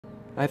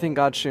I think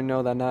God should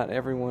know that not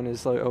everyone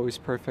is like, always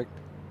perfect.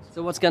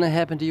 So what's going to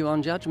happen to you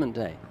on Judgment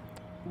Day?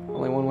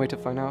 Only one way to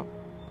find out.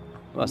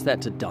 What's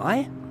that, to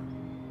die?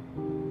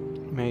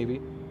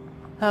 Maybe.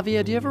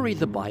 Javier, do you ever read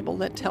the Bible?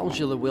 That tells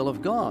you the will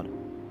of God.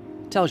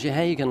 Tells you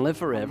how you can live I'm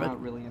forever.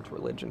 not really into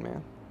religion,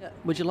 man.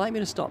 Would you like me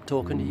to stop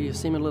talking to you? You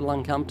seem a little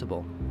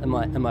uncomfortable. Am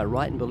I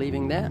right in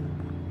believing that?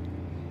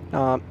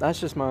 That's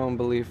just my own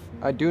belief.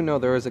 I do know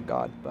there is a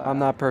God, but I'm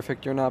not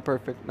perfect. You're not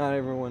perfect. Not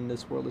everyone in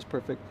this world is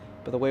perfect.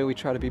 But the way we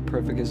try to be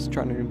perfect is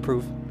trying to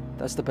improve.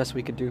 That's the best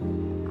we could do.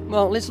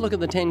 Well, let's look at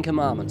the Ten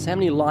Commandments. How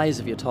many lies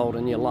have you told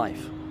in your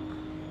life?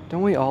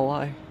 Don't we all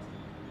lie?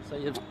 So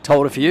you've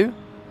told a few?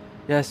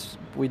 Yes,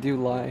 we do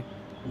lie.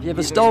 Have you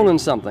ever stolen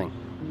something?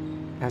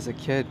 As a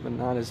kid, but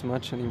not as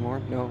much anymore.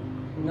 No.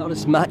 Not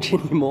as much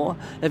anymore.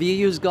 Have you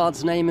used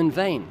God's name in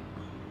vain?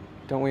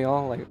 Don't we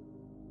all, like,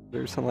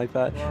 or something like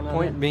that? No,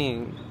 Point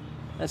being,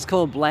 that's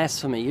called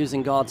blasphemy.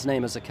 Using God's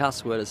name as a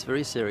cuss word is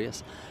very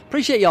serious.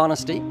 Appreciate your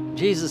honesty.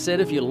 Jesus said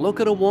if you look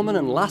at a woman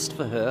and lust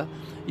for her,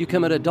 you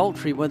commit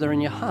adultery with her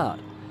in your heart.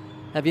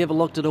 Have you ever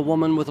looked at a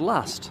woman with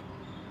lust?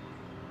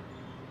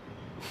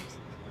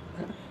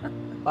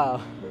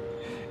 wow,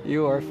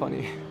 you are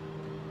funny.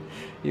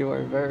 You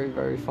are very,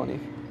 very funny.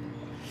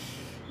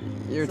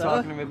 You're So?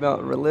 talking to me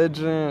about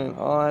religion and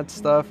all that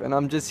stuff, and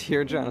I'm just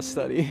here trying to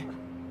study.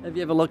 Have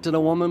you ever looked at a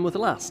woman with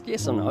lust?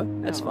 Yes or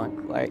no? That's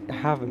fine. Like,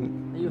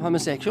 haven't. Are you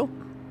homosexual?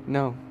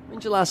 No. When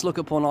did you last look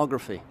at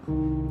pornography?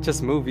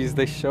 Just movies,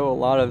 they show a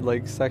lot of,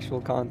 like,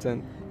 sexual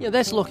content. Yeah,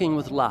 that's looking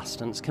with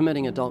lust, and it's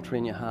committing adultery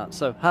in your heart.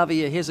 So,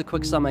 Javier, here's a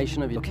quick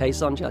summation of your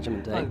case on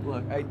Judgment Day.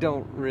 Look, I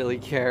don't really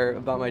care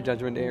about my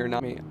judgment day or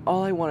not me.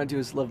 All I want to do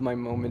is live my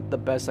moment the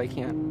best I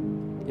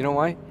can. You know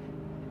why?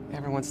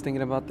 Everyone's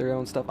thinking about their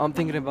own stuff. I'm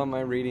thinking about my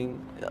reading.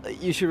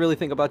 You should really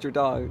think about your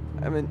dog.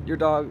 I mean, your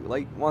dog,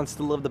 like, wants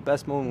to live the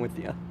best moment with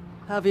you.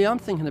 Javier, I'm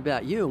thinking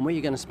about you and where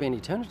you're going to spend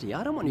eternity.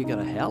 I don't want you to go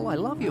to hell. I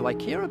love you. I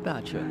care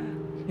about you.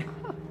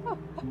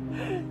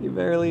 You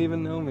barely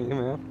even know me,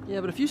 man. Yeah,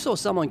 but if you saw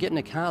someone get in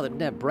a car that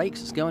didn't have brakes,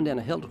 that's going down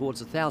a hill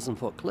towards a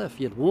 1,000-foot cliff,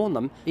 you'd warn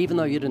them. Even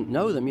though you didn't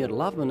know them, you'd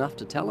love them enough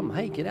to tell them,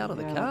 hey, get out of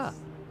the car.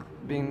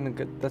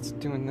 That's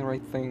doing the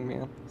right thing,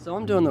 man. So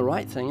I'm doing the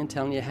right thing and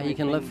telling you how you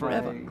can live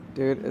forever.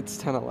 Dude, it's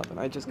 10:11.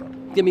 I just gotta...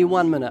 Give me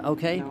 1 minute,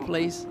 okay,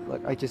 please?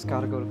 Look, I just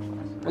gotta go to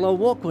class. Well, I'll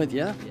walk with you.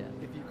 Yeah,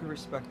 if you can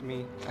respect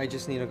me, I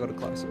just need to go to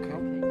class,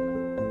 okay?